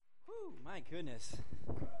My goodness.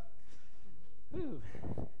 Whew.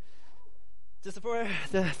 Just before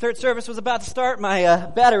the third service was about to start, my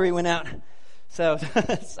battery went out. So,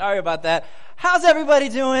 sorry about that. How's everybody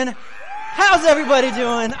doing? How's everybody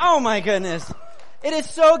doing? Oh my goodness. It is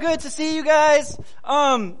so good to see you guys.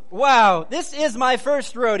 Wow, this is my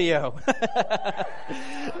first rodeo.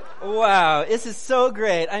 Wow, this is so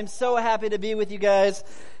great. I'm so happy to be with you guys.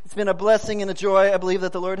 It's been a blessing and a joy. I believe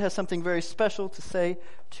that the Lord has something very special to say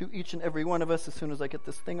to each and every one of us. As soon as I get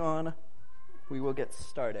this thing on, we will get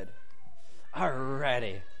started.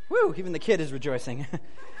 Alrighty. Woo, even the kid is rejoicing.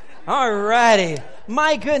 Alrighty.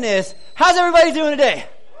 My goodness. How's everybody doing today?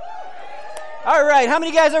 Alright, how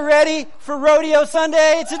many guys are ready for Rodeo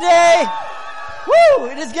Sunday today? Woo!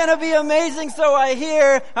 It is going to be amazing, so I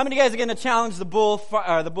hear. How many guys are going to challenge the bull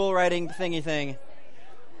riding thingy thing?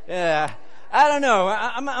 Yeah. I don't know.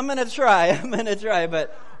 I'm going to try.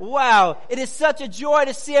 But wow, it is such a joy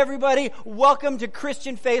to see everybody. Welcome to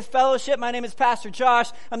Christian Faith Fellowship. My name is Pastor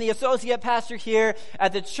Josh. I'm the associate pastor here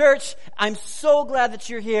at the church. I'm so glad that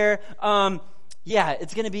you're here. Yeah,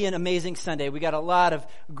 it's going to be an amazing Sunday. We got a lot of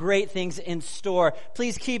great things in store.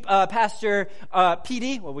 Please keep Pastor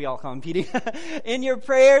PD, well, we all call him PD, in your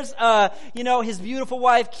prayers. His beautiful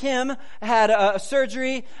wife, Kim, had a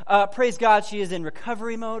surgery. Praise God, she is in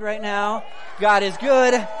recovery mode right now. God is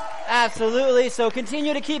good. Absolutely. So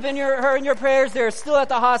continue to keep her in your prayers. They're still at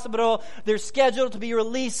the hospital. They're scheduled to be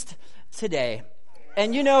released today.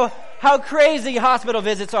 And you know how crazy hospital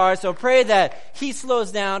visits are, so pray that he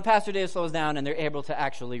slows down, Pastor Dave slows down, and they're able to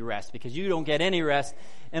actually rest, because you don't get any rest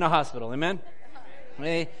in a hospital. Amen?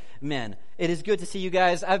 Amen. It is good to see you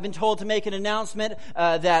guys. I've been told to make an announcement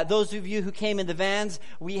that those of you who came in the vans,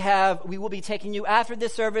 we will be taking you after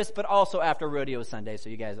this service, but also after Rodeo Sunday, so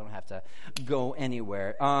you guys don't have to go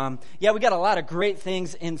anywhere. We got a lot of great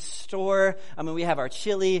things in store. I mean, we have our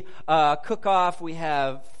chili cook-off, we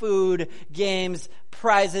have food, games,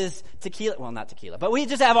 prizes, tequila. Well, not tequila, but we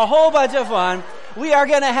just have a whole bunch of fun. We are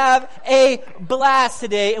going to have a blast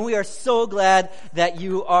today, and we are so glad that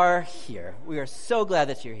you are here. We are so glad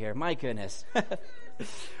that you're here. My goodness.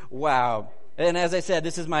 Wow. And as I said,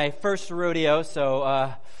 this is my first rodeo,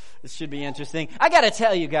 so this should be interesting. I got to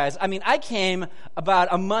tell you guys, I came about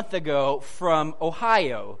a month ago from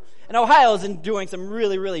Ohio. And Ohio is enduring some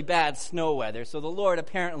really, really bad snow weather, so the Lord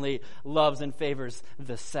apparently loves and favors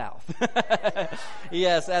the South.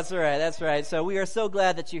 Yes, that's right. So we are so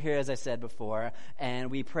glad that you're here, as I said before, and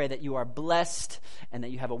we pray that you are blessed and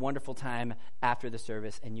that you have a wonderful time after the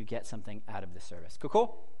service and you get something out of the service.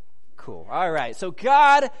 Cool. All right. So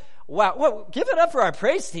God, wow, give it up for our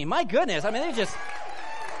praise team. My goodness.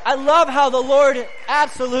 I love how the Lord,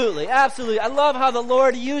 absolutely. I love how the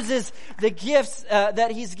Lord uses the gifts that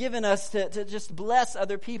He's given us to just bless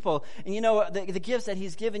other people. And you know, the gifts that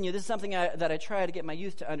He's given you, this is something that I try to get my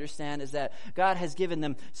youth to understand, is that God has given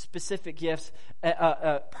them specific gifts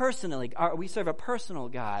personally. We serve a personal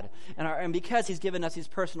God. And because He's given us these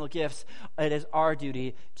personal gifts, it is our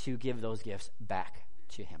duty to give those gifts back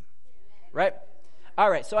to Him. Right? All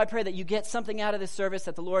right, so I pray that you get something out of this service,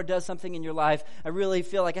 that the Lord does something in your life. I really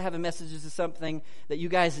feel like I have a message. This is something that you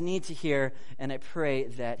guys need to hear, and I pray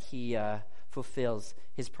that He fulfills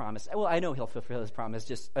His promise. Well, I know He'll fulfill His promise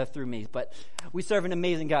just through me, but we serve an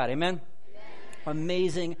amazing God. Amen?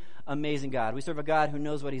 Amazing God. We serve a God who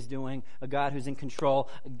knows what He's doing, a God who's in control.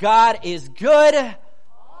 God is good.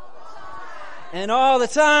 All the time. And all the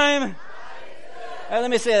time. All right, let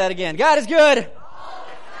me say that again. God is good. All the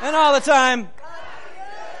time. And all the time.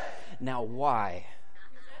 Now, why?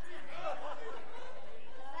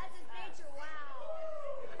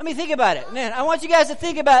 I mean, think about it. Man, I want you guys to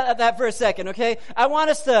think about that for a second, okay? I want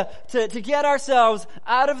us to get ourselves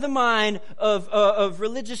out of the mind of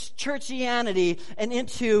religious churchianity and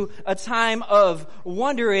into a time of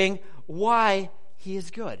wondering why He is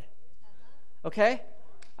good. Okay?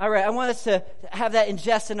 All right, I want us to have that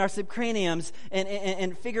ingest in our subcraniums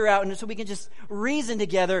and figure out, and so we can just reason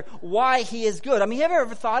together why He is good. I mean, have you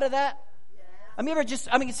ever thought of that?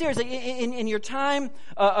 Seriously, in your time,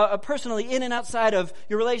 personally, in and outside of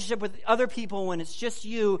your relationship with other people, when it's just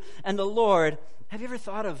you and the Lord, have you ever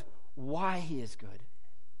thought of why He is good?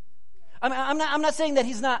 I'm not saying that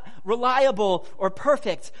He's not reliable or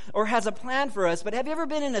perfect or has a plan for us, but have you ever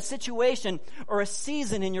been in a situation or a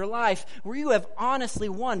season in your life where you have honestly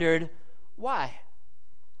wondered why?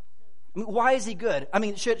 I mean, why is He good? I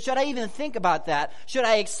mean, should I even think about that? Should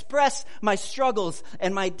I express my struggles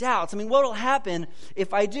and my doubts? I mean, what will happen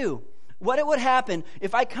if I do? What would happen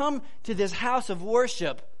if I come to this house of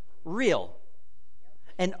worship real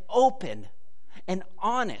and open and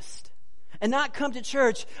honest And not come to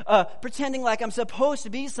church pretending like I'm supposed to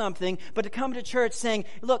be something, but to come to church saying,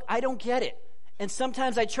 look, I don't get it. And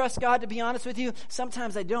sometimes I trust God, to be honest with you.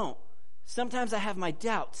 Sometimes I don't. Sometimes I have my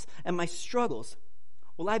doubts and my struggles.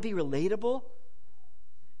 Will I be relatable?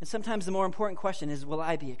 And sometimes the more important question is, will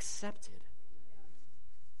I be accepted?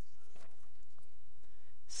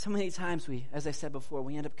 So many times as I said before,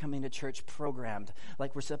 we end up coming to church programmed,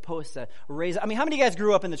 like we're supposed to raise. I mean, how many of you guys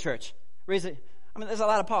grew up in the church? Raise it. I mean, there's a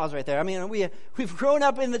lot of pause right there. I mean, we've grown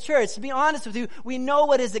up in the church. To be honest with you, we know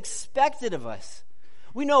what is expected of us.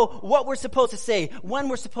 We know what we're supposed to say, when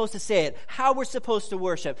we're supposed to say it, how we're supposed to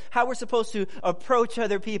worship, how we're supposed to approach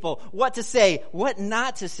other people, what to say, what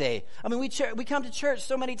not to say. I mean, we come to church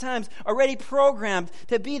so many times already programmed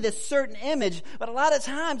to be this certain image, but a lot of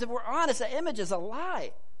times, if we're honest, that image is a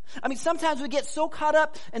lie. I mean, sometimes we get so caught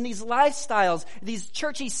up in these lifestyles, these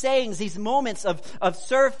churchy sayings, these moments of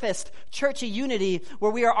surfaced churchy unity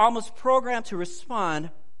where we are almost programmed to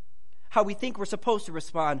respond how we think we're supposed to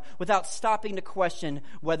respond without stopping to question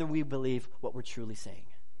whether we believe what we're truly saying.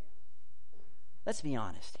 Let's be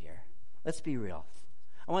honest here. Let's be real.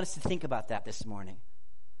 I want us to think about that this morning.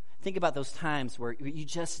 Think about those times where you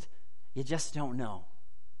just don't know.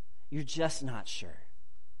 You're just not sure.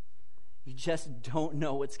 You just don't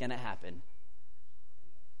know what's going to happen.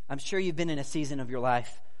 I'm sure you've been in a season of your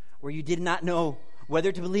life where you did not know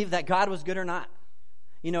whether to believe that God was good or not.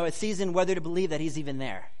 You know, a season whether to believe that he's even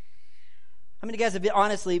there. How many of you guys have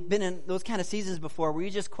honestly been in those kind of seasons before where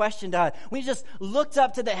you just questioned God? We just looked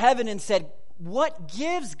up to the heaven and said, what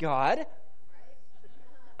gives, God?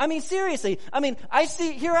 I mean, seriously. I mean,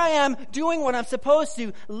 here I am doing what I'm supposed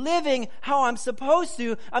to, living how I'm supposed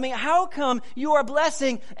to. I mean, how come you are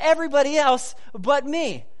blessing everybody else but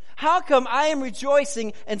me? How come I am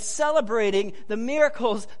rejoicing and celebrating the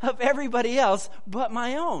miracles of everybody else but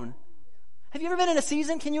my own? Have you ever been in a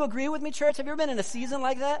season? Can you agree with me, church? Have you ever been in a season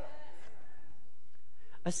like that?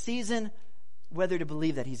 A season whether to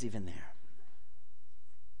believe that he's even there.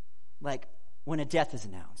 Like when a death is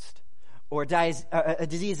announced, or a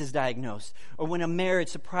disease is diagnosed, or when a marriage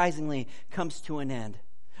surprisingly comes to an end,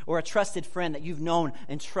 or a trusted friend that you've known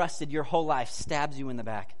and trusted your whole life stabs you in the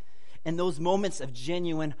back. And those moments of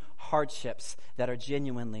genuine hardships that are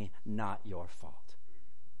genuinely not your fault.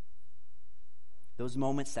 Those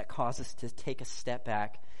moments that cause us to take a step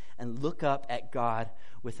back and look up at God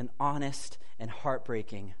with an honest and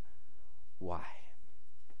heartbreaking why.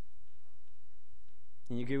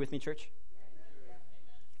 Can you agree with me, church?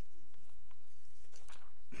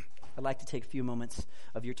 I'd like to take a few moments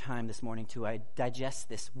of your time this morning to digest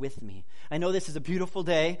this with me. I know this is a beautiful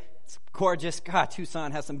day. It's gorgeous. God,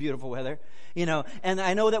 Tucson has some beautiful weather, you know, and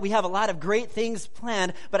I know that we have a lot of great things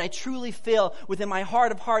planned, but I truly feel within my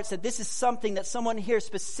heart of hearts that this is something that someone here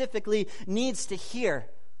specifically needs to hear.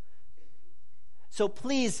 So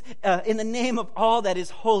please, in the name of all that is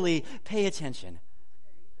holy, pay attention.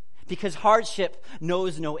 Because hardship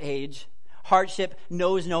knows no age. Hardship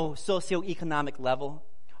knows no socioeconomic level.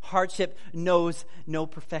 Hardship knows no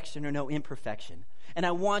perfection or no imperfection. And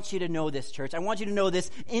I want you to know this, church. I want you to know this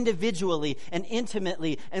individually and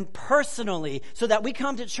intimately and personally so that we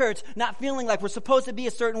come to church not feeling like we're supposed to be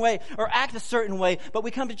a certain way or act a certain way, but we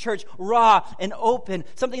come to church raw and open.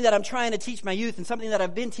 Something that I'm trying to teach my youth and something that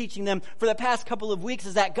I've been teaching them for the past couple of weeks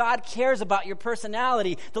is that God cares about your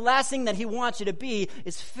personality. The last thing that he wants you to be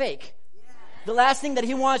is fake. The last thing that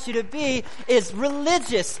he wants you to be is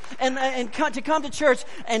religious and to come to church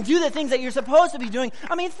and do the things that you're supposed to be doing.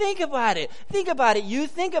 I mean, think about it. Think about it,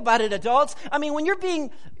 youth. Think about it, adults. I mean, when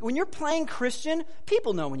you're playing Christian,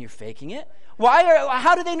 people know when you're faking it.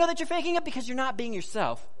 How do they know that you're faking it? Because you're not being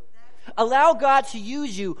yourself. Allow God to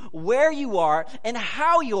use you where you are and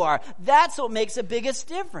how you are. That's what makes the biggest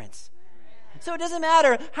difference. So it doesn't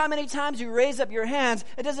matter how many times you raise up your hands.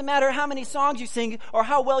 It doesn't matter how many songs you sing or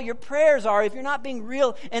how well your prayers are. If you're not being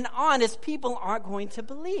real and honest, people aren't going to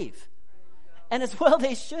believe. And as well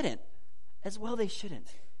they shouldn't. As well they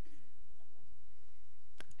shouldn't.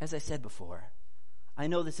 As I said before, I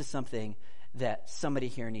know this is something that somebody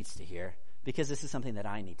here needs to hear because this is something that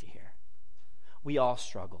I need to hear. We all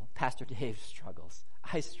struggle. Pastor Dave struggles.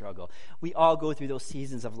 I struggle. We all go through those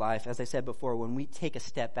seasons of life, as I said before, when we take a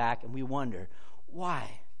step back and we wonder, why?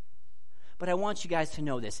 But I want you guys to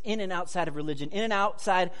know this, in and outside of religion, in and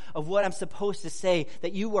outside of what I'm supposed to say,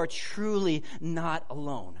 that you are truly not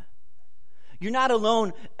alone. You're not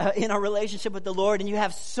alone in our relationship with the Lord, and you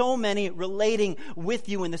have so many relating with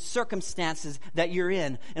you in the circumstances that you're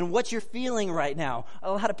in and what you're feeling right now.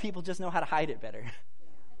 A lot of people just know how to hide it better.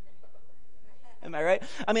 Am I right?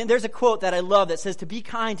 I mean, there's a quote that I love that says to be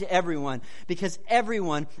kind to everyone because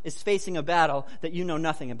everyone is facing a battle that you know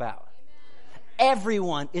nothing about.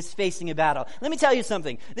 Everyone is facing a battle. Let me tell you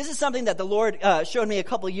something. This is something that the Lord showed me a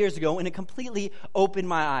couple of years ago, and it completely opened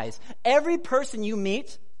my eyes. Every person you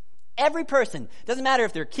meet, every person, doesn't matter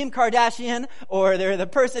if they're Kim Kardashian or they're the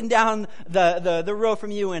person down the row from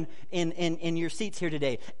you in your seats here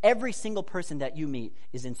today, every single person that you meet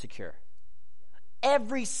is insecure.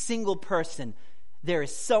 Every single person, there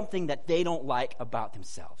is something that they don't like about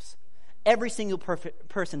themselves. Every single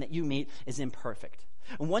person that you meet is imperfect.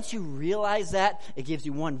 And once you realize that, it gives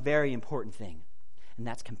you one very important thing, and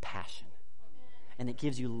that's compassion. And it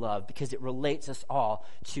gives you love because it relates us all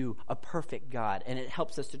to a perfect God, and it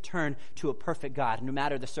helps us to turn to a perfect God, no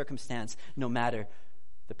matter the circumstance, no matter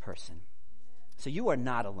the person. So you are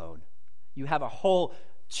not alone. You have a whole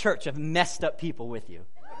church of messed up people with you.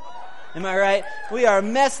 Am I right? We are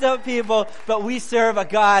messed up people, but we serve a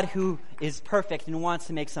God who is perfect and wants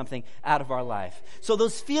to make something out of our life. So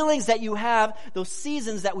those feelings that you have, those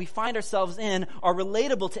seasons that we find ourselves in, are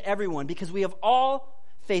relatable to everyone because we have all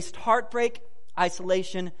faced heartbreak,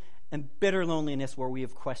 isolation, and bitter loneliness where we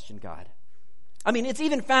have questioned God. I mean, it's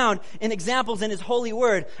even found in examples in His holy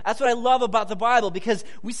word. That's what I love about the Bible, because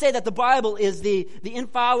we say that the Bible is the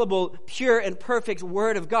infallible, pure, and perfect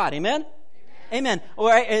word of God. Amen? Amen. All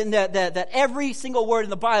right, and that every single word in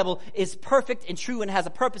the Bible is perfect and true and has a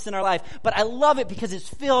purpose in our life. But I love it because it's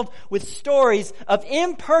filled with stories of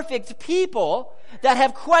imperfect people that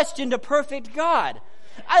have questioned a perfect God.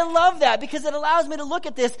 I love that because it allows me to look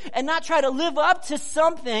at this and not try to live up to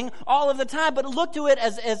something all of the time, but look to it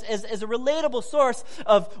as a relatable source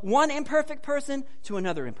of one imperfect person to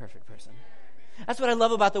another imperfect person. That's what I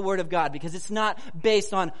love about the Word of God, because it's not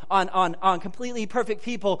based on completely perfect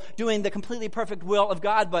people doing the completely perfect will of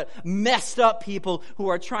God, but messed up people who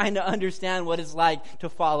are trying to understand what it's like to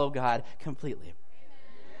follow God completely.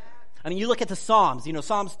 I mean, you look at the Psalms,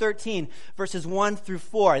 Psalms 13, verses 1 through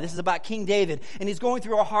 4. This is about King David, and he's going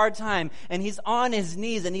through a hard time, and he's on his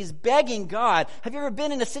knees, and he's begging God. Have you ever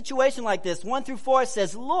been in a situation like this? 1 through 4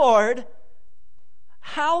 says, Lord,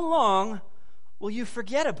 how long will you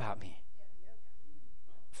forget about me?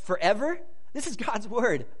 Forever? This is God's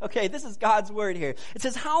word. Okay, this is God's word here. It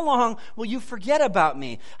says, how long will you forget about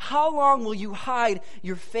me? How long will you hide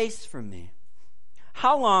your face from me?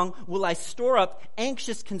 How long will I store up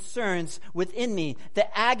anxious concerns within me,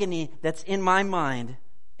 the agony that's in my mind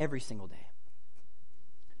every single day?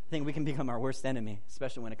 I think we can become our worst enemy,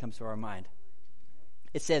 especially when it comes to our mind.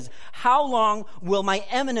 It says, how long will my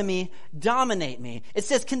enemy dominate me? It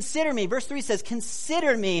says, consider me. Verse 3 says,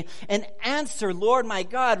 consider me and answer, Lord my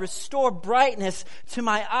God. Restore brightness to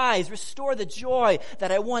my eyes. Restore the joy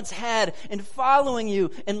that I once had in following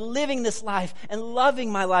you and living this life and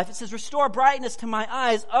loving my life. It says, restore brightness to my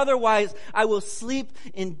eyes. Otherwise, I will sleep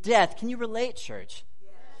in death. Can you relate, church?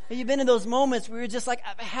 You've been in those moments where you're just like,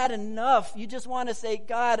 I've had enough. You just want to say,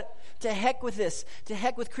 God, to heck with this. To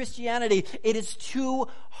heck with Christianity. It is too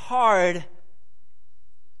hard.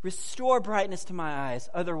 Restore brightness to my eyes.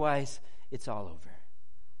 Otherwise, it's all over.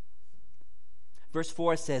 Verse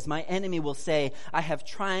 4 says, my enemy will say, I have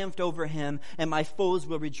triumphed over him, and my foes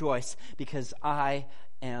will rejoice because I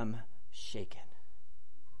am shaken.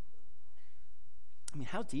 I mean,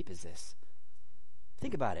 how deep is this?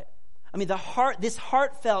 Think about it. I mean, this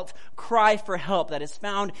heartfelt cry for help that is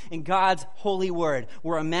found in God's holy word,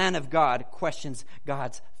 where a man of God questions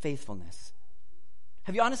God's faithfulness.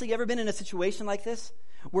 Have you honestly ever been in a situation like this,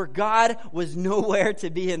 where God was nowhere to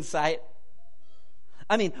be in sight?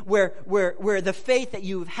 I mean, where the faith that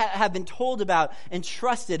you have been told about and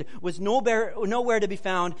trusted was nowhere to be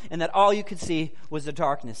found, and that all you could see was the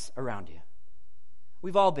darkness around you.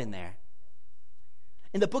 We've all been there.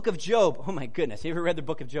 In the book of Job, oh my goodness, you ever read the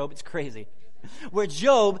book of Job? It's crazy. Where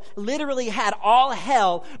Job literally had all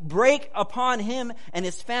hell break upon him and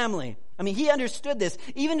his family. I mean, he understood this,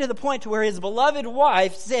 even to the point to where his beloved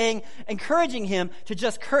wife encouraging him to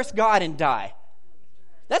just curse God and die.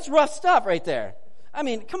 That's rough stuff right there. I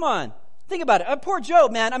mean, come on. Think about it. Poor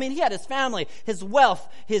Job, man. I mean, he had his family, his wealth,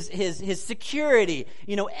 his security,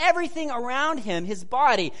 everything around him, his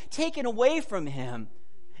body taken away from him.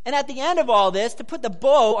 And at the end of all this, to put the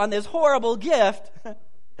bow on this horrible gift,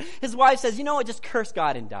 his wife says, you know what, just curse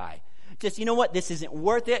God and die. Just, you know what, this isn't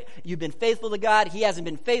worth it. You've been faithful to God. He hasn't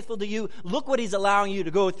been faithful to you. Look what he's allowing you to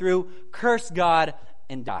go through. Curse God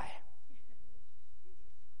and die.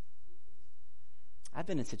 I've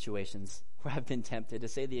been in situations where I've been tempted to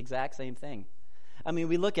say the exact same thing. I mean,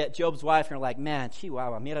 we look at Job's wife and we're like, man,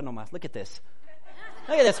 chihuahua, mira nomás, look at this.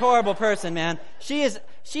 Look at this horrible person, man. She is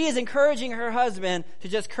encouraging her husband to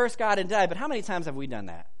just curse God and die. But how many times have we done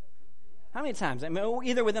that? How many times? I mean,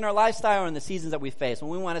 either within our lifestyle or in the seasons that we face, when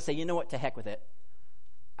we want to say, you know what, to heck with it.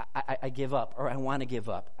 I give up, or I want to give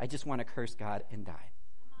up. I just want to curse God and die.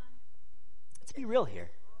 Let's be real here.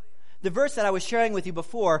 The verse that I was sharing with you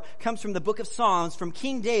before comes from the book of Psalms, from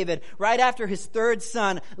King David, right after his third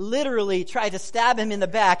son literally tried to stab him in the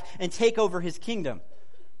back and take over his kingdom.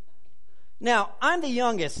 Now, I'm the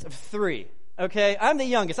youngest of three, okay? I'm the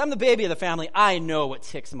youngest. I'm the baby of the family. I know what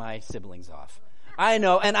ticks my siblings off. I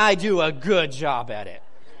know, and I do a good job at it.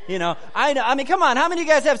 You know, I know. I mean, come on, how many of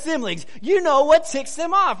you guys have siblings? You know what ticks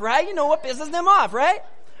them off, right? You know what pisses them off, right?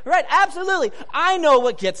 Right, absolutely. I know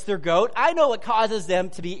what gets their goat. I know what causes them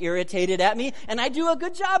to be irritated at me, and I do a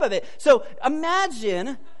good job of it. So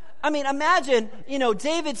imagine,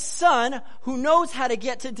 David's son who knows how to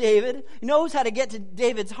get to David, knows how to get to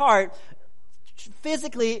David's heart,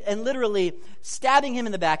 physically and literally stabbing him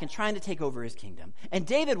in the back and trying to take over his kingdom. And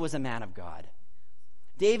David was a man of God.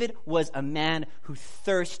 David was a man who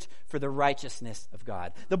thirsted for the righteousness of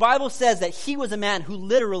God. The Bible says that he was a man who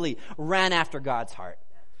literally ran after God's heart.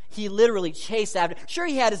 He literally chased after. Sure,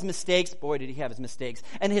 he had his mistakes. Boy, did he have his mistakes.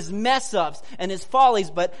 And his mess-ups and his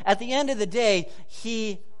follies. But at the end of the day,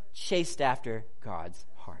 he chased after God's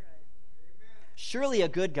heart. Surely a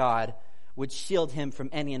good God would shield him from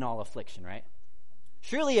any and all affliction, right?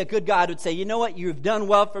 Surely a good God would say, you know what? You've done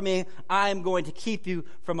well for me. I'm going to keep you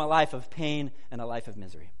from a life of pain and a life of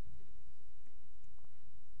misery.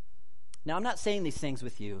 Now, I'm not saying these things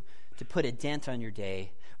with you to put a dent on your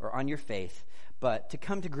day or on your faith, but to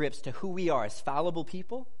come to grips to who we are as fallible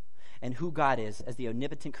people and who God is as the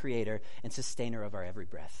omnipotent creator and sustainer of our every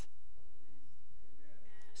breath.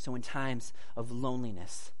 So in times of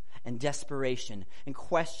loneliness and desperation and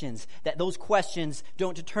questions, that those questions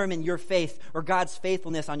don't determine your faith or God's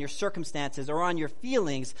faithfulness on your circumstances or on your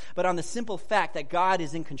feelings, but on the simple fact that God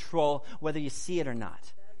is in control whether you see it or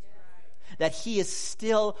not. That he is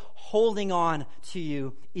still holding on to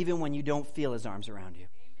you even when you don't feel his arms around you.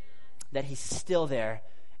 That he's still there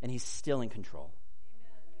and he's still in control.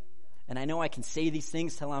 And I know I can say these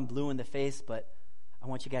things till I'm blue in the face, but I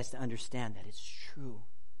want you guys to understand that it's true.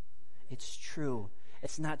 It's true.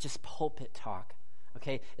 It's not just pulpit talk,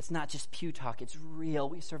 okay? It's not just pew talk. It's real.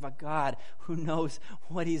 We serve a God who knows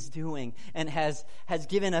what he's doing and has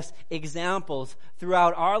given us examples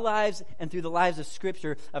throughout our lives and through the lives of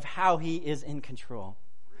Scripture of how he is in control.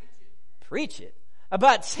 Preach it.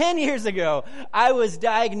 About 10 years ago, I was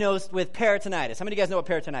diagnosed with peritonitis. How many of you guys know what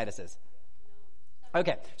peritonitis is?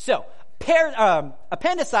 Okay, so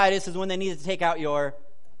appendicitis is when they need to take out your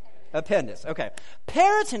appendix. Okay.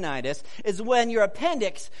 Peritonitis is when your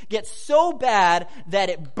appendix gets so bad that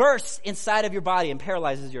it bursts inside of your body and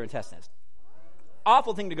paralyzes your intestines.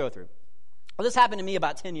 Awful thing to go through. Well, this happened to me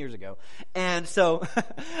about 10 years ago. And so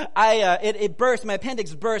it burst, my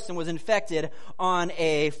appendix burst and was infected on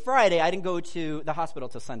a Friday. I didn't go to the hospital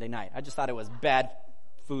till Sunday night. I just thought it was bad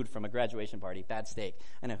food from a graduation party, bad steak.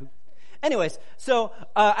 I know. Anyways, so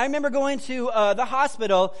I remember going to the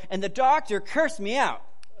hospital and the doctor cursed me out.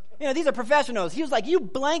 You know, these are professionals. He was like, you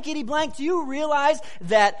blankety blank, do you realize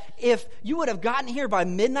that if you would have gotten here by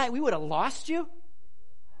midnight, we would have lost you?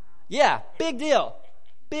 Yeah, big deal.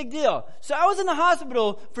 Big deal. So I was in the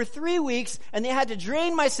hospital for 3 weeks, and they had to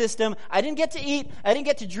drain my system. I didn't get to eat. I didn't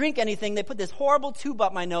get to drink anything. They put this horrible tube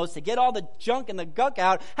up my nose to get all the junk and the gunk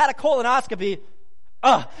out. Had a colonoscopy.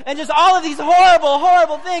 And just all of these horrible,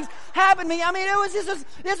 horrible things happened to me. I mean,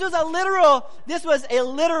 this was a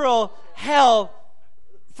literal hell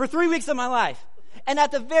for 3 weeks of my life. And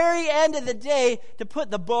at the very end of the day, to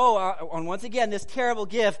put the bow on once again this terrible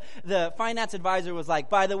gift, the finance advisor was like,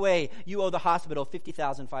 by the way, you owe the hospital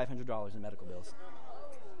 $50,500 in medical bills.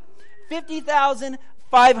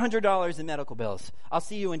 $50,500 in medical bills. I'll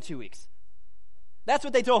see you in 2 weeks. That's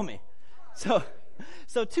what they told me. So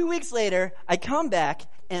 2 weeks later, I come back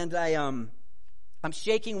and I'm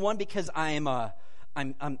shaking, one because I'm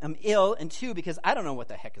ill, and two, because I don't know what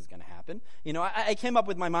the heck is going to happen. You know, I came up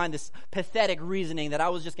with my mind this pathetic reasoning that I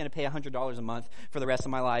was just going to pay $100 a month for the rest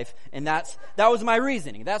of my life, and that was my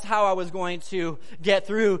reasoning. That's how I was going to get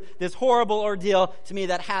through this horrible ordeal to me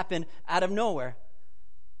that happened out of nowhere.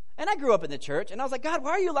 And I grew up in the church, and I was like, God,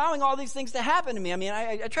 why are you allowing all these things to happen to me? I mean,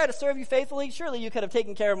 I try to serve you faithfully. Surely you could have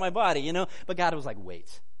taken care of my body, you know? But God was like,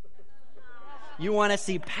 wait. You want to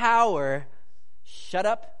see power? Shut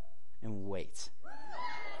up and wait.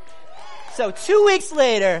 So 2 weeks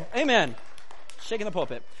later, amen, shaking the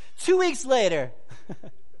pulpit. 2 weeks later,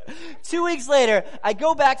 I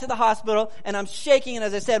go back to the hospital and I'm shaking. And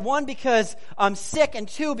as I said, one, because I'm sick, and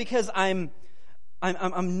two, because I'm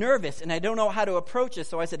nervous and I don't know how to approach this.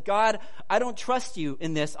 So I said, God, I don't trust you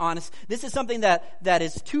in this, honest. This is something that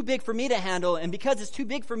is too big for me to handle. And because it's too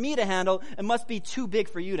big for me to handle, it must be too big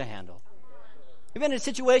for you to handle. You've been in a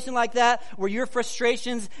situation like that where your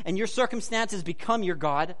frustrations and your circumstances become your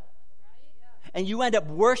God? And you end up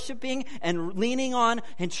worshiping and leaning on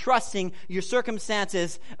and trusting your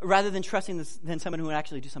circumstances rather than trusting someone who would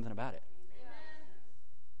actually do something about it.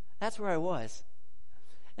 That's where I was.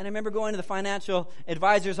 And I remember going to the financial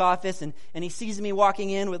advisor's office, and he sees me walking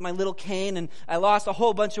in with my little cane, and I lost a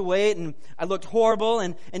whole bunch of weight, and I looked horrible,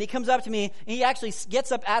 and he comes up to me, and he actually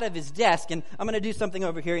gets up out of his desk, and I'm going to do something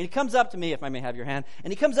over here, and he comes up to me, if I may have your hand,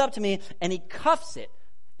 and he comes up to me, and he cuffs it,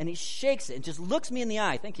 and he shakes it, and just looks me in the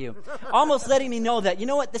eye, thank you, almost letting me know that, you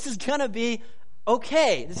know what, this is going to be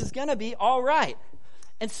okay, this is going to be all right.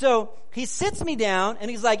 And so he sits me down,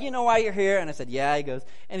 and he's like, you know why you're here? And I said, yeah. He goes,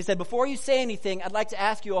 and he said, before you say anything, I'd like to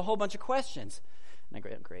ask you a whole bunch of questions. And I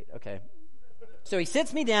go, great, okay. So he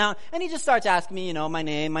sits me down, and he just starts asking me, my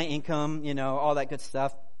name, my income, all that good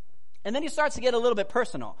stuff. And then he starts to get a little bit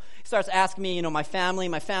personal. He starts asking me, my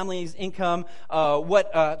family's income,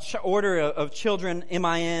 what order of children am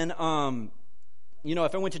I in,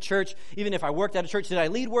 if I went to church, even if I worked at a church, did I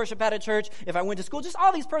lead worship at a church? If I went to school, just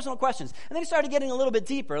all these personal questions. And then he started getting a little bit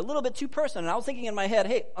deeper, a little bit too personal. And I was thinking in my head,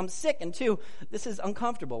 hey, I'm sick, and two, this is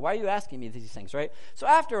uncomfortable. Why are you asking me these things, right? So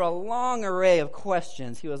after a long array of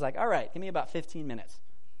questions, he was like, all right, give me about 15 minutes.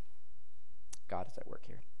 God is at work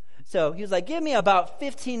here. So he was like, give me about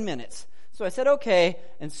 15 minutes. So I said, okay.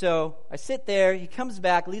 And so I sit there. He comes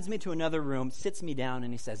back, leads me to another room, sits me down,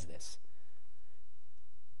 and he says this.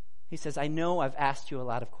 He says, I know I've asked you a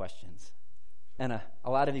lot of questions, and a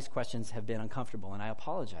lot of these questions have been uncomfortable, and I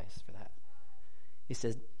apologize for that. He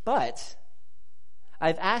says, but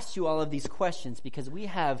I've asked you all of these questions because we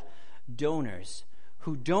have donors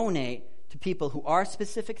who donate to people who are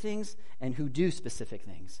specific things and who do specific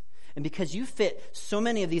things. And because you fit so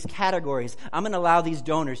many of these categories, I'm going to allow these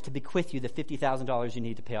donors to bequeath you the $50,000 you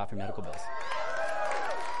need to pay off your medical bills.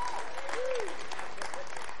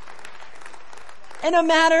 In a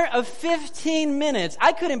matter of 15 minutes,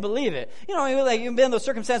 I couldn't believe it. You've been in those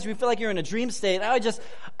circumstances where you feel like you're in a dream state.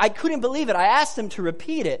 I couldn't believe it. I asked him to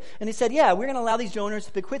repeat it. And he said, yeah, we're going to allow these donors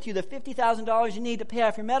to bequeath you the $50,000 you need to pay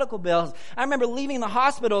off your medical bills. I remember leaving the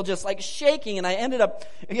hospital just like shaking, and I ended up,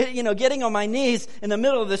 getting on my knees in the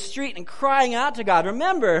middle of the street and crying out to God.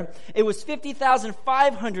 Remember, it was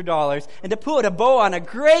 $50,500. And to put a bow on a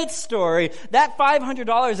great story, that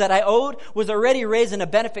 $500 that I owed was already raised in a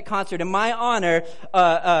benefit concert in my honor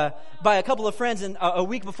by a couple of friends a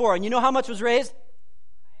week before. And you know how much was raised?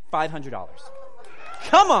 $500.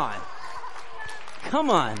 Come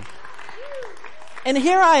on. And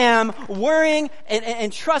here I am worrying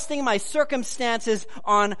and trusting my circumstances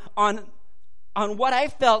on what I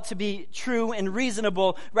felt to be true and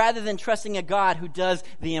reasonable, rather than trusting a God who does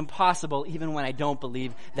the impossible even when I don't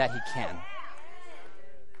believe that he can.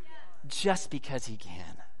 Just because he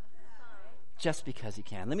can. Just because he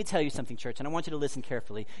can. Let me tell you something, church, and I want you to listen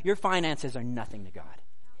carefully. Your finances are nothing to God.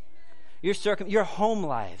 Your home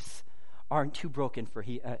lives aren't too broken for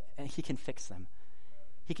he can fix them.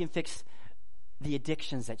 He can fix the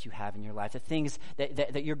addictions that you have in your life, the things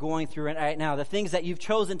that you're going through right now, the things that you've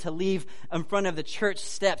chosen to leave in front of the church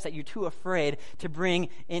steps that you're too afraid to bring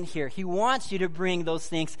in here. He wants you to bring those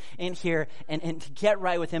things in here and to get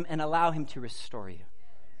right with him and allow him to restore you.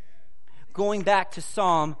 Going back to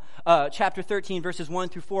Psalm chapter 13, verses 1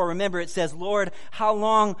 through 4, remember it says, Lord, how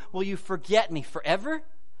long will you forget me? Forever?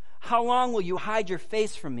 How long will you hide your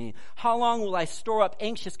face from me? How long will I store up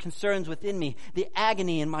anxious concerns within me, the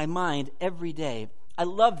agony in my mind every day? I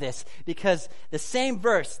love this because the same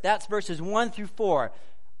verse, that's verses 1 through 4,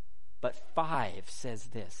 but 5 says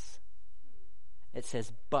this. It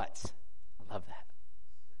says, but. I love that.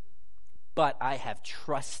 But I have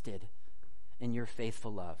trusted in your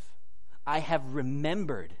faithful love. I have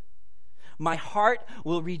remembered. My heart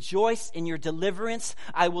will rejoice in your deliverance.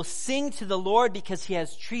 I will sing to the Lord because he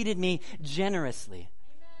has treated me generously.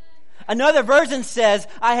 Another version says,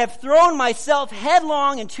 I have thrown myself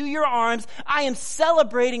headlong into your arms. I am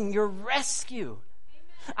celebrating your rescue.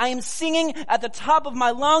 I am singing at the top of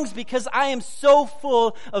my lungs because I am so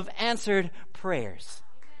full of answered prayers.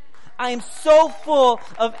 I am so full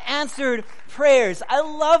of answered prayers. I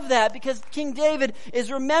love that because King David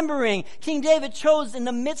is remembering. King David chose in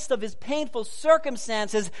the midst of his painful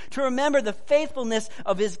circumstances to remember the faithfulness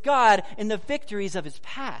of his God in the victories of his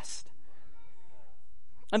past.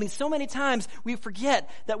 I mean, so many times we forget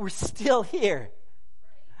that we're still here,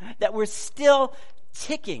 that we're still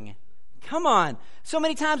ticking. Come on. So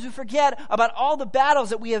many times we forget about all the battles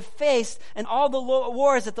that we have faced and all the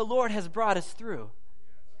wars that the Lord has brought us through.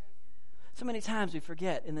 So many times we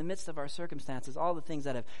forget in the midst of our circumstances all the things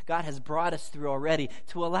that God has brought us through already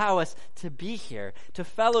to allow us to be here, to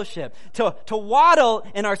fellowship, to waddle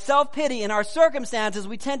in our self-pity, in our circumstances.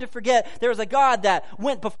 We tend to forget there is a God that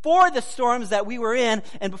went before the storms that we were in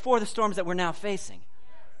and before the storms that we're now facing.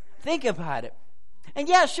 Think about it. And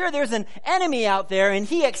yeah, sure, there's an enemy out there, and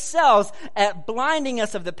he excels at blinding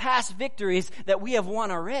us of the past victories that we have won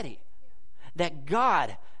already, that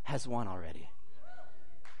God has won already.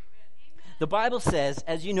 The Bible says,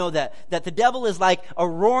 as you know, that the devil is like a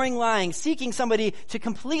roaring lion, seeking somebody to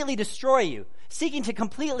completely destroy you, seeking to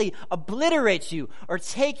completely obliterate you or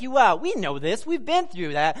take you out. We know this. We've been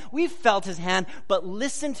through that. We've felt his hand. But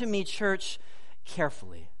listen to me, church,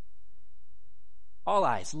 carefully. All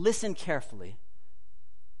eyes, listen carefully.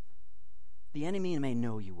 The enemy may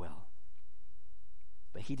know you well,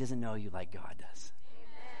 but he doesn't know you like God does.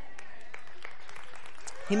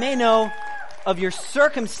 He may know of your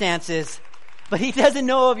circumstances, but he doesn't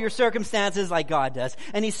know of your circumstances like God does.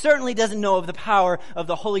 And he certainly doesn't know of the power of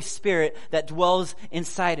the Holy Spirit that dwells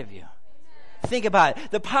inside of you. Think about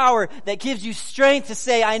it. The power that gives you strength to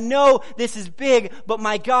say, I know this is big, but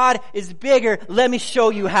my God is bigger. Let me show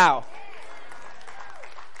you how.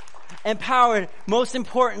 Empowered, most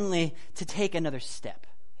importantly, to take another step.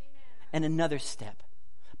 And another step.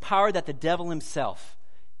 Power that the devil himself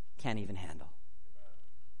can't even handle.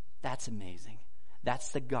 That's amazing. That's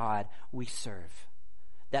the God we serve.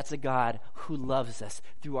 That's a God who loves us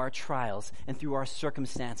through our trials and through our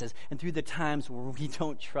circumstances and through the times where we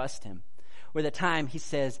don't trust him. Or the time he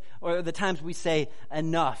says, or the times we say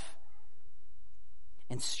enough.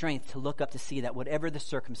 And strength to look up to see that whatever the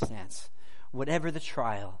circumstance, whatever the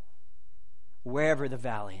trial, wherever the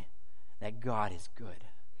valley, that God is good.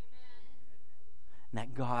 And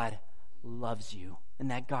that God loves you. And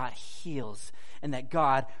that God heals. And that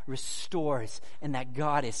God restores. And that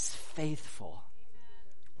God is faithful.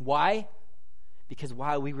 Why? Because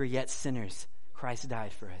while we were yet sinners, Christ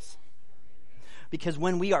died for us. Because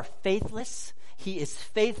when we are faithless, he is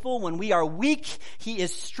faithful. When we are weak, he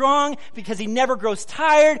is strong because he never grows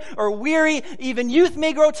tired or weary. Even youth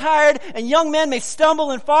may grow tired and young men may stumble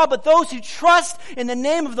and fall, but those who trust in the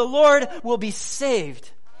name of the Lord will be saved.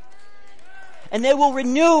 And they will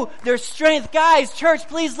renew their strength. Guys, church,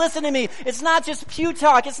 please listen to me. It's not just pew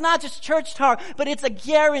talk. It's not just church talk, but it's a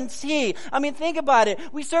guarantee. I mean, think about it.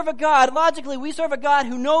 We serve a God, logically, we serve a God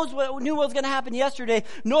who knew what was going to happen yesterday,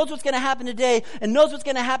 knows what's going to happen today, and knows what's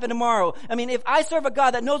going to happen tomorrow. I mean, if I serve a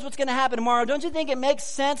God that knows what's going to happen tomorrow, don't you think it makes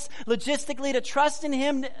sense logistically to trust in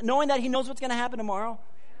him, knowing that he knows what's going to happen tomorrow?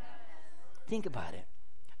 Think about it.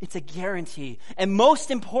 It's a guarantee. And most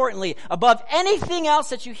importantly, above anything else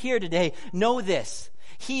that you hear today, know this.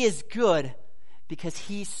 He is good because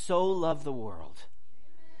he so loved the world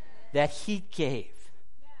that he gave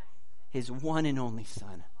his one and only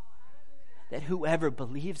Son. That whoever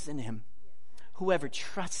believes in him, whoever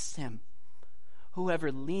trusts him,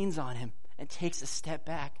 whoever leans on him and takes a step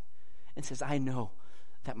back and says, I know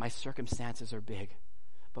that my circumstances are big,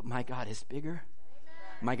 but my God is bigger.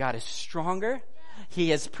 My God is stronger. He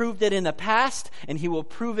has proved it in the past, and he will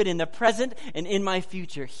prove it in the present and in my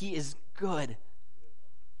future. He is good.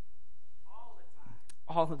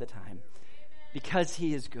 All of the time. Because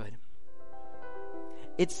he is good.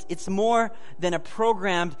 It's more than a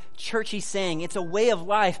programmed, churchy saying. It's a way of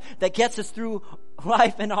life that gets us through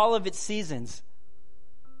life and all of its seasons.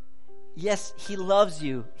 Yes, he loves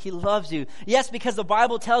you. He loves you. Yes, because the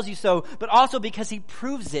Bible tells you so, but also because he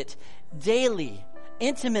proves it daily.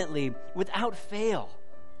 Intimately, without fail.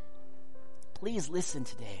 Please listen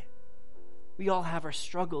today. We all have our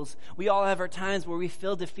struggles. We all have our times where we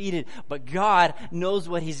feel defeated, but God knows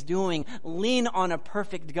what he's doing. Lean on a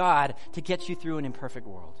perfect God to get you through an imperfect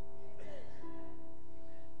world.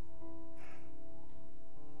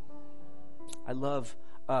 I love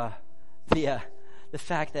the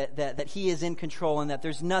fact that he is in control and that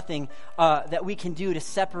there's nothing that we can do to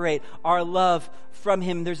separate our love from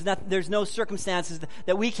him. There's no circumstances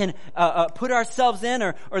that we can put ourselves in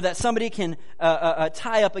or that somebody can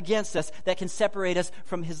tie up against us that can separate us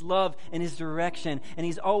from his love and his direction. And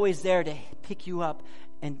he's always there to pick you up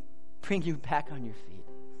and bring you back on your feet.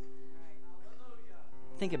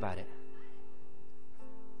 Think about it.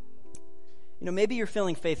 You know, maybe you're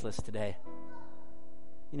feeling faithless today.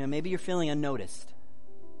 You know, maybe you're feeling unnoticed.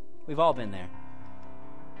 We've all been there.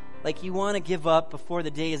 Like you want to give up before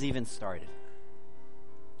the day has even started.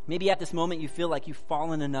 Maybe at this moment you feel like you've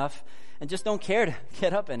fallen enough and just don't care to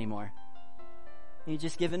get up anymore. And you're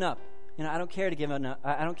just giving up. You know, I don't care to give up.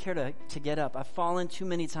 I don't care to get up. I've fallen too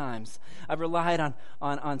many times. I've relied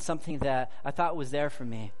on something that I thought was there for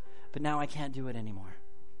me, but now I can't do it anymore.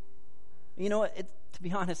 You know what? To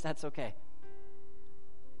be honest, that's okay.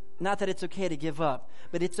 Not that it's okay to give up,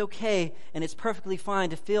 but it's okay and it's perfectly fine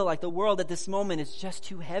to feel like the world at this moment is just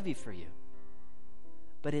too heavy for you.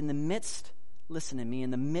 But in the midst, listen to me, in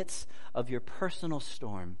the midst of your personal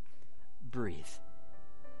storm, breathe.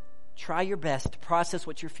 Try your best to process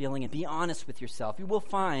what you're feeling and be honest with yourself. You will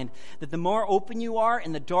find that the more open you are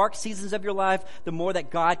in the dark seasons of your life, the more that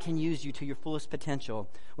God can use you to your fullest potential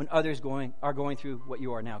when others are going through what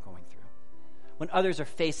you are now going through. When others are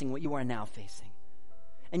facing what you are now facing.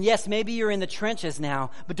 And yes, maybe you're in the trenches now,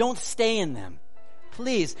 but don't stay in them.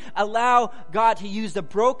 Please allow God to use the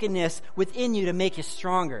brokenness within you to make you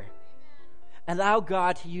stronger. Allow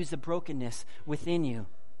God to use the brokenness within you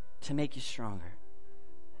to make you stronger.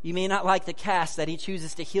 You may not like the cast that He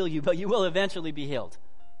chooses to heal you, but you will eventually be healed.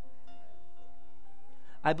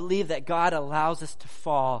 I believe that God allows us to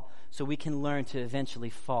fall so we can learn to eventually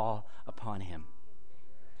fall upon Him.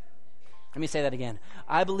 Let me say that again.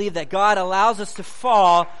 I believe that God allows us to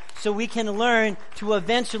fall so we can learn to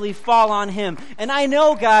eventually fall on Him. And I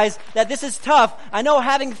know, guys, that this is tough. I know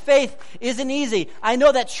having faith isn't easy. I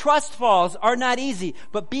know that trust falls are not easy.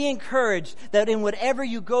 But be encouraged that in whatever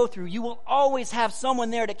you go through, you will always have someone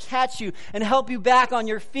there to catch you and help you back on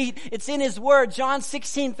your feet. It's in His Word, John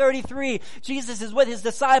 16:33. Jesus is with His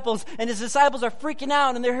disciples, and His disciples are freaking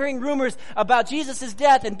out, and they're hearing rumors about Jesus'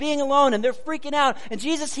 death and being alone, and they're freaking out. And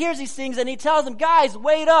Jesus hears these things, and He tells them, guys,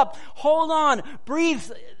 wait up, hold on,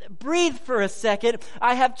 breathe for a second.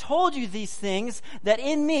 I have told you these things that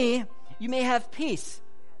in me you may have peace.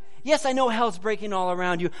 Yes, I know hell's breaking all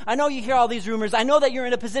around you. I know you hear all these rumors. I know that you're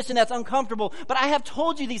in a position that's uncomfortable, but I have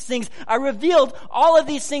told you these things. I revealed all of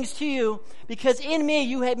these things to you because in me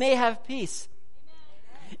you may have peace.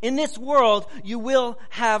 In this world you will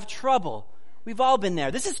have trouble. We've all been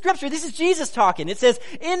there. This is Scripture. This is Jesus talking. It says,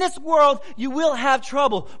 in this world you will have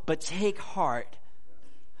trouble, but take heart,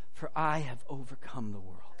 for I have overcome the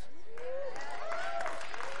world.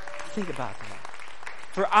 Think about that.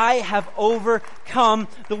 For I have overcome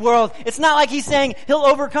the world. It's not like He's saying He'll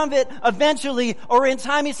overcome it eventually or in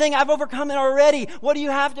time. He's saying, I've overcome it already. What do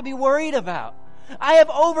you have to be worried about? I have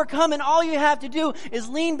overcome, and all you have to do is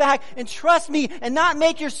lean back and trust me and not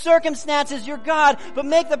make your circumstances your God, but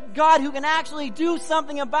make the God who can actually do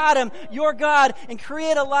something about them your God and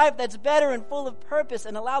create a life that's better and full of purpose,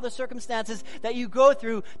 and allow the circumstances that you go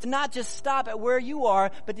through to not just stop at where you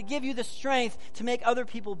are, but to give you the strength to make other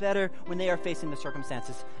people better when they are facing the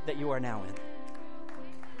circumstances that you are now in.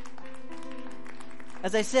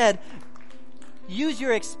 As I said, use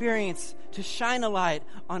your experience to shine a light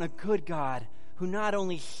on a good God who not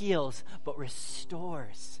only heals, but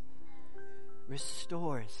restores.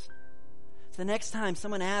 Restores. So the next time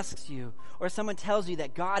someone asks you, or someone tells you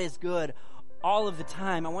that God is good all of the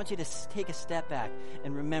time, I want you to take a step back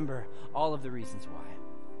and remember all of the reasons why.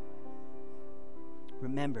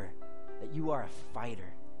 Remember that you are a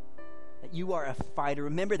fighter. That you are a fighter.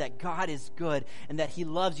 Remember that God is good and that He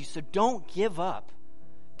loves you. So don't give up.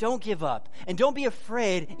 Don't give up. And don't be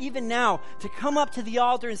afraid, even now, to come up to the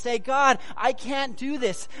altar and say, God, I can't do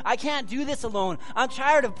this. I can't do this alone. I'm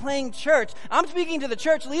tired of playing church. I'm speaking to the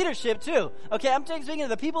church leadership too. Okay, I'm speaking to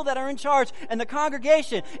the people that are in charge and the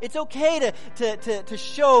congregation. It's okay to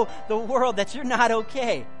show the world that you're not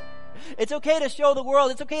okay. It's okay to show the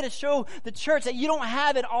world, it's okay to show the church that you don't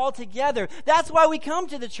have it all together. That's why we come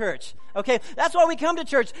to the church, okay? That's why we come to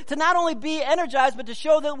church, to not only be energized, but to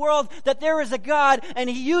show the world that there is a God, and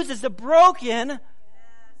He uses the broken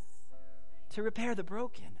to repair the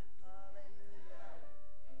broken.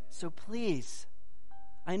 So please,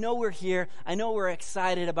 I know we're here, I know we're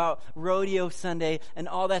excited about Rodeo Sunday and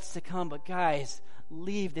all that's to come, but guys,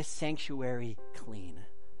 leave this sanctuary clean.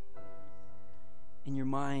 In your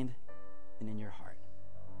mind and in your heart.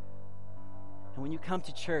 And when you come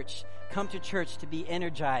to church to be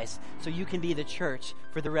energized so you can be the church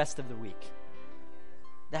for the rest of the week.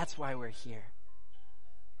 That's why we're here.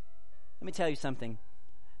 Let me tell you something.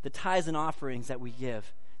 The tithes and offerings that we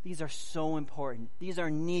give, these are so important. These are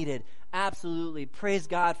needed. Absolutely. Praise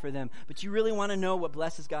God for them. But you really want to know what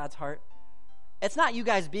blesses God's heart? It's not you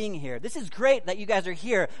guys being here. This is great that you guys are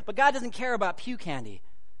here, but God doesn't care about pew candy.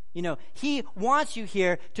 You know, He wants you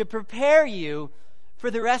here to prepare you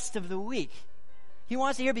for the rest of the week. He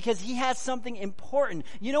wants you here because He has something important.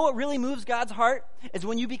 You know what really moves God's heart? Is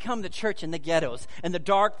when you become the church in the ghettos and the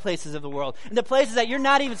dark places of the world and the places that you're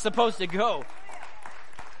not even supposed to go.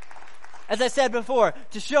 As I said before,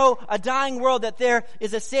 to show a dying world that there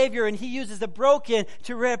is a Savior and He uses the broken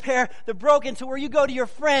to repair the broken, to where you go to your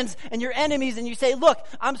friends and your enemies and you say, look,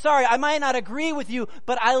 I'm sorry, I might not agree with you,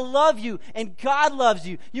 but I love you and God loves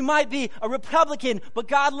you. You might be a Republican, but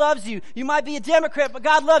God loves you. You might be a Democrat, but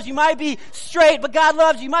God loves you. You might be straight, but God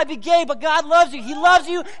loves you. You might be gay, but God loves you. He loves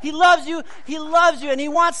you. He loves you. He loves you. And He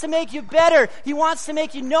wants to make you better. He wants to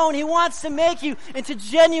make you known. He wants to make you into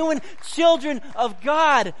genuine children of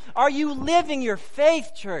God. Are you living your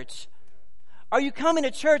faith, church? Are you coming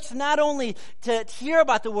to church not only to hear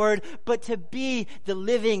about the Word, but to be the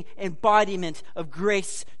living embodiment of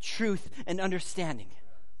grace, truth, and understanding?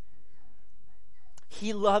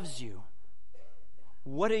 He loves you.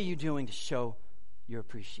 What are you doing to show your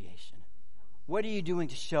appreciation? What are you doing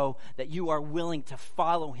to show that you are willing to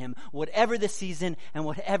follow Him, whatever the season and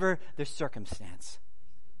whatever the circumstance?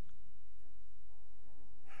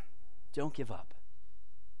 Don't give up.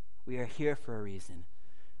 We are here for a reason.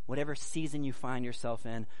 Whatever season you find yourself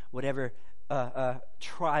in, whatever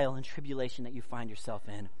trial and tribulation that you find yourself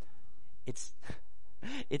in, it's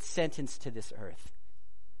sentenced to this earth.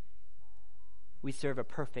 We serve a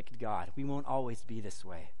perfect God. We won't always be this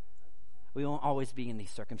way. We won't always be in these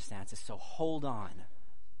circumstances. So hold on.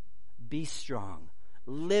 Be strong.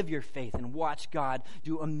 Live your faith and watch God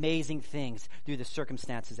do amazing things through the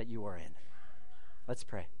circumstances that you are in. Let's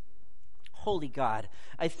pray. Holy God,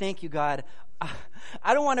 I thank you, God.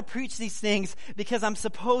 I don't want to preach these things because I'm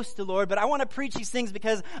supposed to, Lord, but I want to preach these things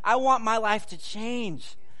because I want my life to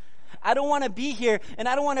change. I don't want to be here, and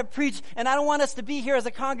I don't want to preach, and I don't want us to be here as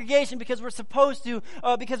a congregation because we're supposed to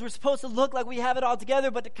look like we have it all together,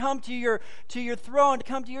 but to come to your throne, to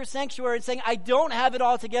come to your sanctuary and saying, I don't have it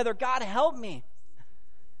all together. God, help me.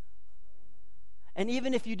 And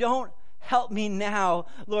even if you don't help me now,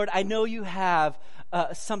 Lord, I know you have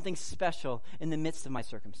something special in the midst of my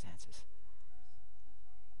circumstances.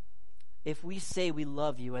 If we say we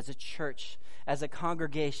love you as a church, as a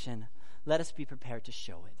congregation, let us be prepared to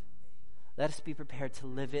show it. Let us be prepared to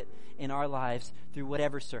live it in our lives through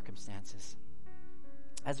whatever circumstances.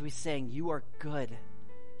 As we sing, you are good.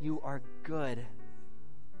 You are good.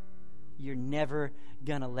 You're never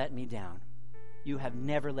gonna let me down. You have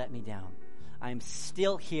never let me down. I'm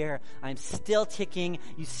still here. I'm still ticking.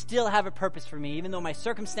 You still have a purpose for me. Even though my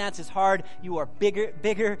circumstance is hard, you are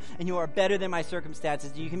bigger, and you are better than my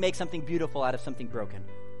circumstances. You can make something beautiful out of something broken.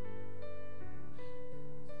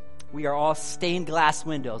 We are all stained glass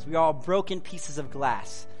windows. We are all broken pieces of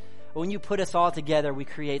glass. But when you put us all together, we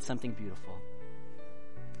create something beautiful.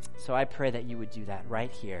 So I pray that you would do that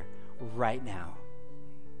right here, right now.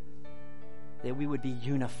 That we would be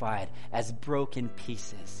unified as broken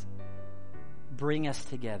pieces. Bring us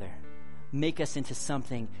together. Make us into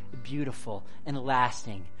something beautiful and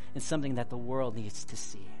lasting and something that the world needs to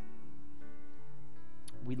see.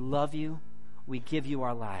 We love you. We give you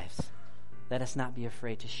our lives. Let us not be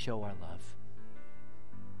afraid to show our love.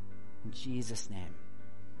 In Jesus' name.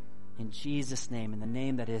 In Jesus' name. In the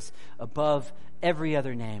name that is above every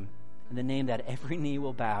other name. In the name that every knee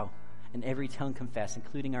will bow and every tongue confess,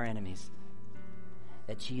 including our enemies,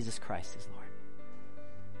 that Jesus Christ is Lord.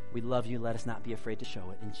 We love you. Let us not be afraid to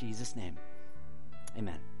show it. In Jesus' name.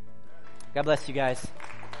 Amen. God bless you guys.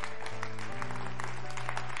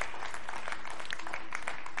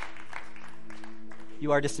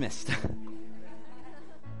 You are dismissed.